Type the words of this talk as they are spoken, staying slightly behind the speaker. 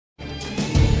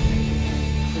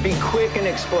Be quick and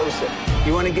explosive.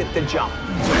 You want to get the jump.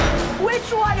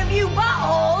 Which one of you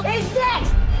buttholes is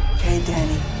next? Okay,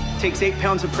 Danny. Takes 8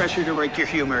 pounds of pressure to break your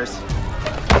humerus.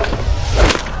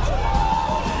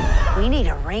 We need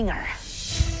a ringer.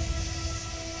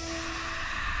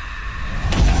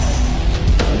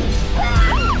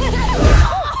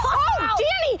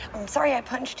 I'm sorry I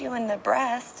punched you in the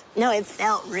breast. No, it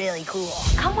felt really cool.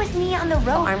 Come with me on the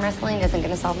road. Arm wrestling isn't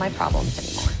going to solve my problems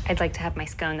anymore. I'd like to have my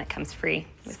scone that comes free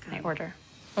with my order.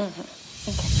 Okay.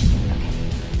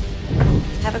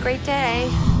 Have a great day.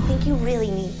 I think you really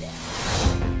need this.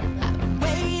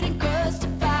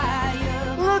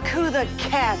 Look who the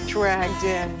cat dragged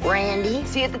in. Randy.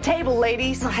 See you at the table,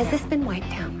 ladies. So has this been wiped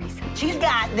down recently? She's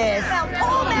got this. I'm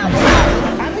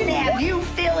gonna have you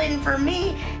fill in for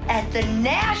me at the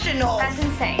Nationals. That's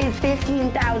insane. Is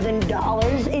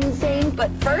 $15,000 insane?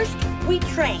 But first, we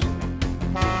train. She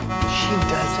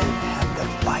doesn't have the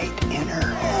fight in her.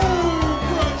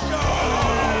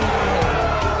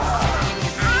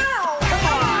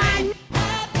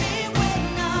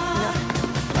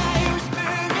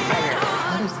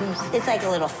 It's like a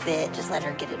little fit. Just let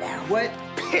her get it out. What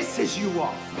pisses you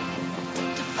off?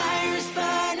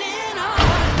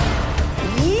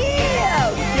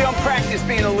 Yeah! You don't practice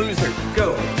being a loser.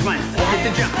 Go. Come on. Hit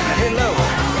the jump. Hit low.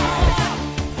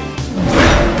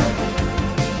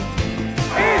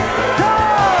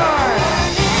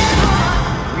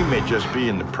 We may just be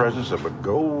in the presence of a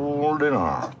golden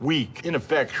arm. Weak,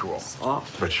 ineffectual.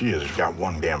 Soft. But she has got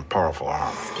one damn powerful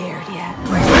arm. Scared yet?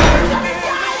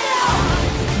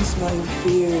 I can smell your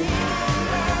fear.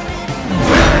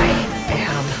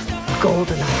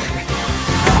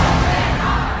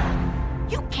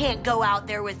 You can't go out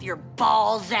there with your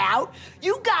balls out.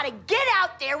 You gotta get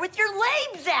out there with your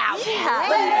legs out. Yeah.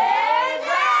 Legs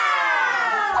out!